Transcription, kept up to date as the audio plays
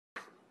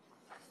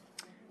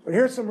But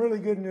here's some really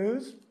good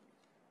news.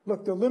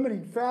 Look, the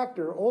limiting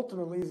factor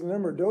ultimately is the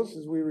number of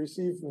doses we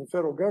receive from the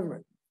federal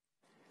government.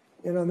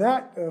 And on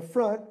that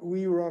front,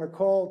 we were on a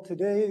call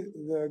today,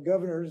 the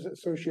Governors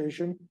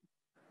Association,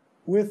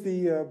 with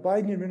the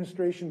Biden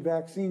administration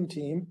vaccine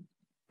team.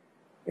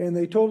 And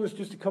they told us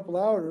just a couple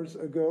hours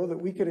ago that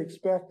we could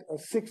expect a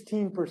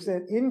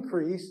 16%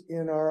 increase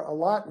in our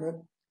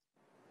allotment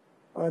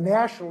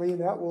nationally,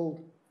 and that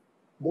will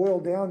boil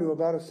down to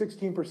about a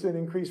 16%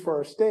 increase for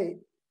our state,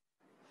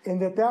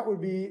 and that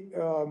would be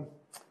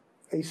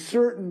a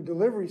certain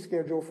delivery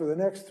schedule for the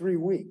next 3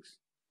 weeks.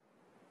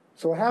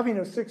 So having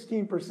a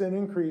 16%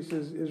 increase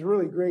is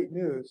really great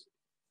news.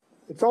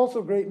 It's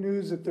also great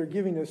news that they're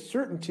giving us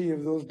certainty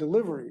of those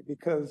delivery,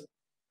 because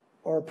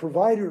our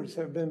providers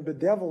have been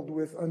bedeviled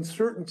with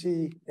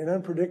uncertainty and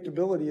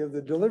unpredictability of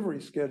the delivery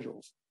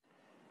schedules.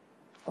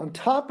 On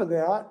top of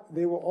that,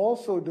 they will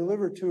also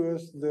deliver to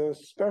us the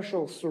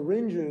special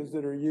syringes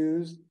that are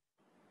used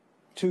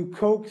to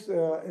coax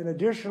an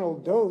additional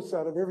dose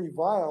out of every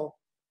vial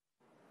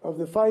of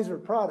the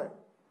Pfizer product.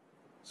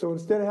 So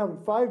instead of having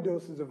 5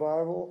 doses of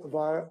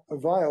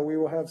vial, we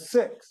will have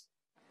 6.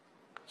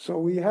 So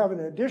we have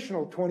an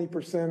additional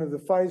 20% of the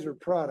Pfizer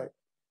product.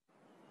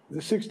 The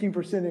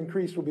 16%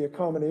 increase will be a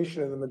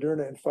combination of the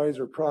Moderna and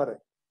Pfizer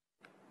product.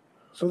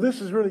 So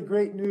this is really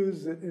great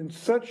news that in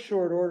such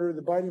short order,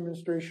 the Biden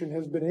administration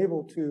has been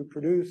able to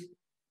produce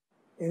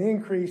an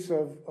increase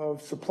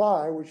of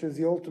supply, which is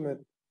the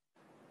ultimate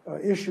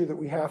issue that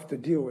we have to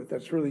deal with.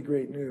 That's really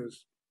great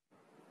news.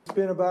 It's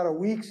been about a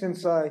week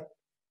since I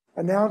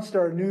announced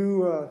our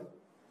new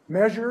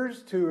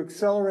measures to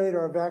accelerate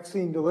our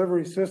vaccine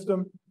delivery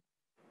system.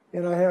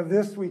 And I have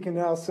this we can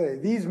now say.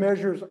 These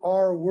measures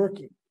are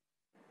working.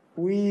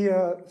 We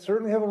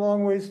certainly have a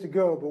long ways to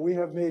go, but we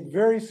have made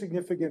very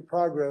significant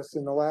progress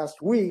in the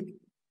last week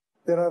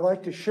that I'd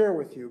like to share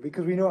with you,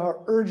 because we know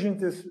how urgent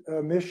this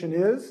mission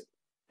is,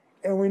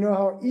 and we know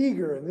how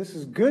eager, and this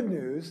is good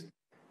news,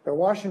 that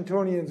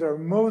Washingtonians are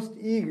most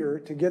eager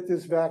to get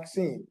this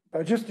vaccine.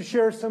 Just to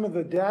share some of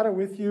the data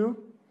with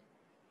you,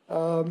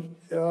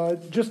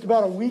 just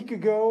about a week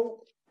ago,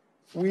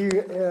 we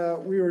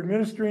were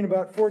administering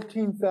about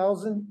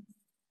 14,000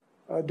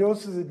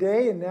 doses a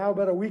day, and now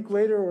about a week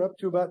later, we're up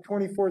to about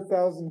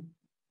 24,000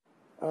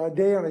 a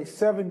day on a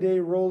 7-day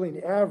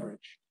rolling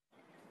average.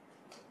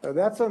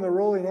 That's on the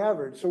rolling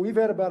average. So we've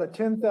had about a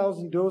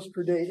 10,000 dose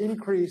per day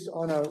increase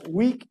on a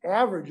week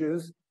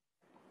averages.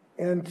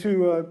 And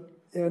to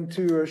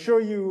show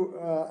you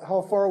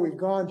how far we've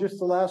gone just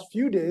the last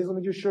few days, let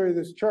me just show you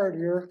this chart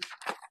here,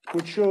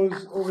 which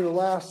shows over the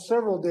last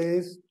several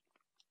days.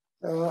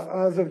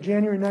 As of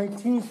January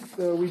 19th,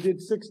 we did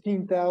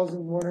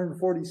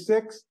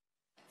 16,146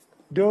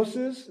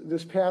 doses.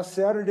 This past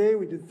Saturday,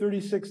 we did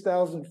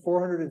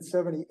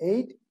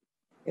 36,478.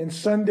 And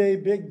Sunday,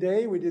 big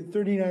day, we did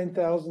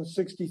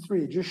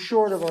 39,063, just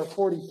short of our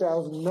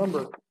 40,000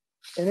 number.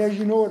 And as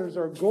you know, it is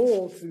our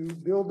goal to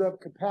build up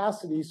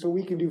capacity so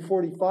we can do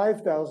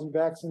 45,000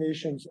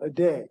 vaccinations a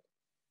day.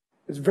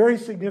 It's very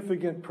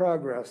significant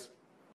progress.